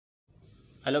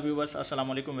Hello viewers,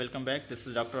 Assalamu alaikum, welcome back. This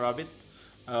is Dr. Abid.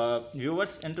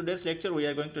 Viewers, in today's lecture we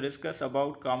are going to discuss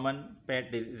about common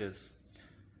pet diseases.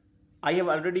 I have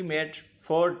already made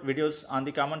 4 videos on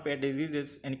the common pet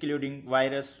diseases including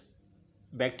virus,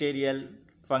 bacterial,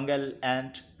 fungal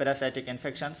and parasitic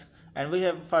infections, and we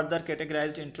have further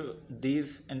categorized into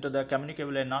the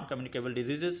communicable and non-communicable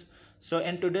diseases. So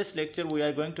in today's lecture we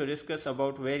are going to discuss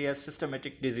about various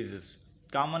systematic diseases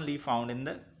commonly found in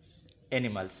the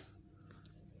animals.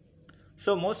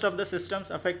 So most of the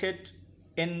systems affected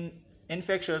in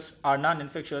infectious or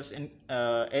non-infectious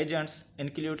agents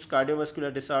includes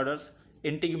cardiovascular disorders,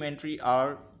 integumentary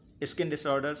or skin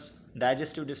disorders,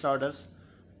 digestive disorders,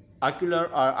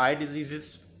 ocular or eye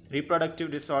diseases,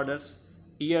 reproductive disorders,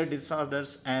 ear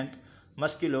disorders and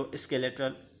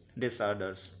musculoskeletal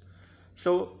disorders.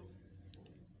 So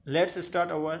let's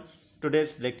start our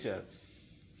today's lecture.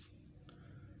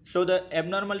 So the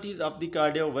abnormalities of the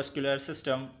cardiovascular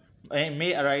system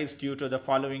may arise due to the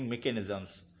following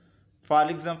mechanisms. For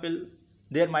example,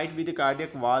 there might be the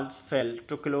cardiac valves fail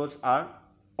to close or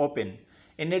open.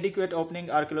 Inadequate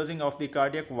opening or closing of the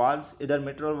cardiac valves, either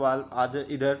mitral valve or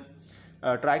either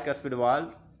tricuspid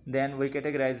valve, then we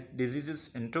categorize diseases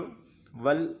into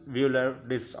valvular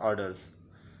disorders.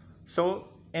 So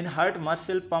in heart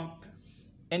muscle pump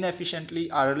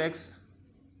inefficiently or relax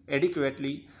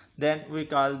adequately, then we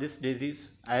call this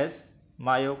disease as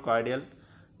myocardial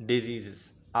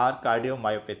diseases or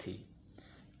cardiomyopathy.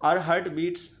 Our heart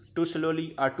beats too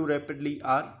slowly or too rapidly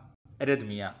or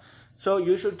arrhythmia. So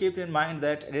you should keep in mind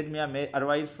that arrhythmia may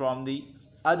arise from the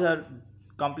other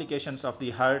complications of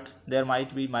the heart. There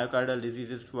might be myocardial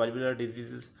diseases, valvular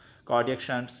diseases, cardiac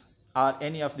shunts or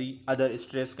any of the other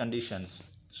stress conditions.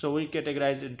 So we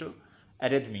categorize into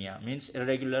arrhythmia, means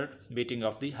irregular beating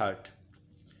of the heart.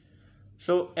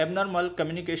 So abnormal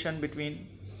communication between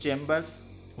chambers,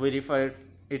 we refer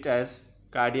it as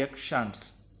cardiac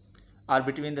shunts, or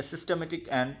between the systematic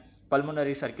and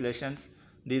pulmonary circulations,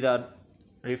 these are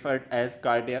referred as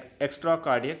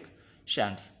extracardiac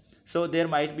shunts. So there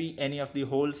might be any of the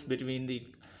holes between the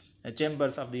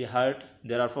chambers of the heart.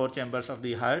 There are 4 chambers of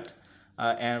the heart,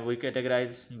 and we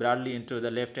categorize broadly into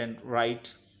the left and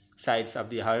right sides of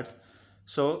the heart.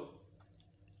 So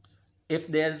if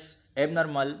there's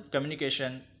abnormal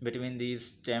communication between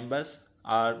these chambers,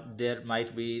 or there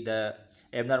might be the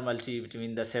abnormality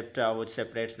between the septa which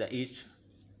separates the each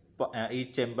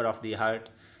chamber of the heart,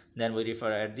 then we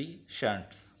refer at the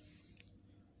shunts.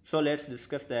 So let's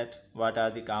discuss that what are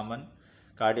the common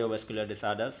cardiovascular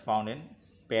disorders found in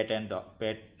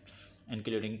pets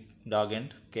including dog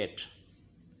and cat.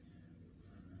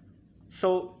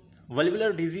 So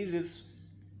valvular diseases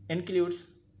includes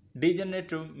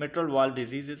degenerative mitral valve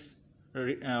diseases,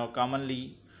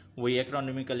 commonly we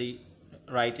acronymically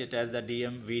write it as the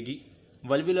DMVD.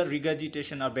 Valvular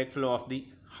regurgitation or backflow of the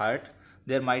heart.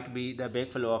 There might be the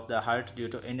backflow of the heart due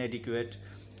to inadequate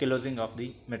closing of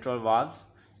the mitral valves.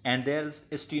 And there's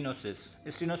stenosis.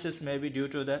 Stenosis may be due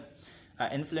to the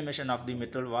inflammation of the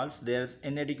mitral valves. There's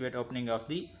inadequate opening of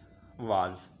the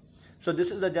valves. So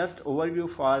this is the just overview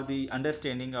for the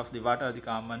understanding of the what are the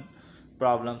common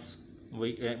problems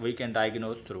we can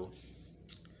diagnose through.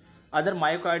 Other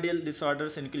myocardial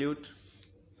disorders include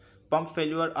pump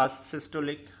failure or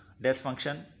systolic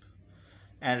dysfunction,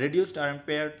 and reduced or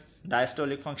impaired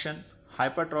diastolic function.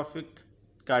 Hypertrophic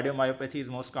cardiomyopathy is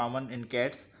most common in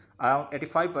cats. Around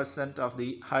 85% of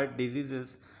the heart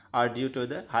diseases are due to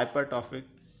the hypertrophic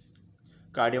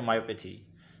cardiomyopathy.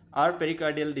 Or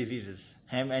pericardial diseases,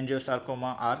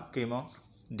 hemangiosarcoma or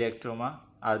chemodectoma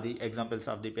are the examples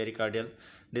of the pericardial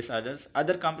disorders.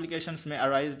 Other complications may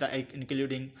arise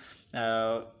including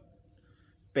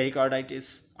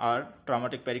pericarditis or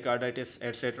traumatic pericarditis,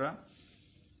 etc.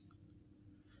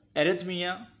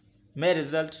 Arrhythmia may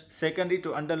result secondary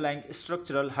to underlying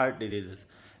structural heart diseases.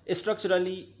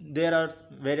 Structurally, there are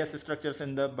various structures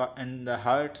in the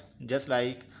heart, just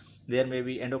like there may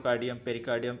be endocardium,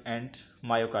 pericardium and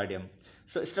myocardium.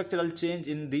 So structural change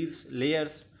in these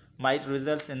layers might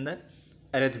result in the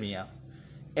arrhythmia.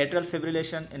 Atrial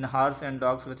fibrillation in horse and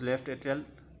dogs with left atrial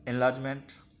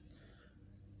enlargement.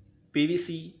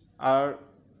 PVC or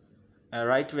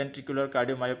right ventricular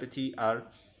cardiomyopathy or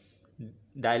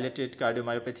dilated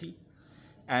cardiomyopathy.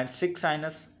 And sick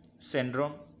sinus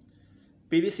syndrome.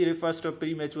 PVC refers to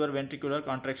premature ventricular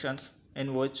contractions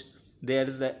in which there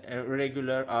is the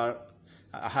irregular or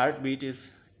heartbeat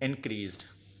is increased.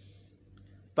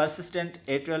 Persistent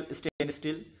atrial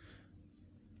standstill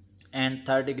and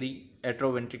 3rd degree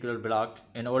atrioventricular block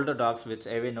in older dogs with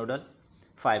AV nodal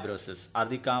fibrosis are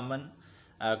the common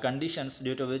conditions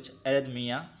due to which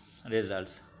arrhythmia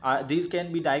results. These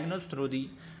can be diagnosed through the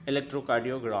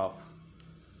electrocardiograph.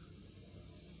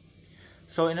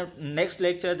 So in a next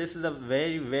lecture, this is a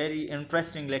very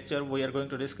interesting lecture. We are going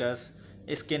to discuss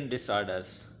skin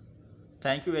disorders.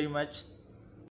 Thank you very much.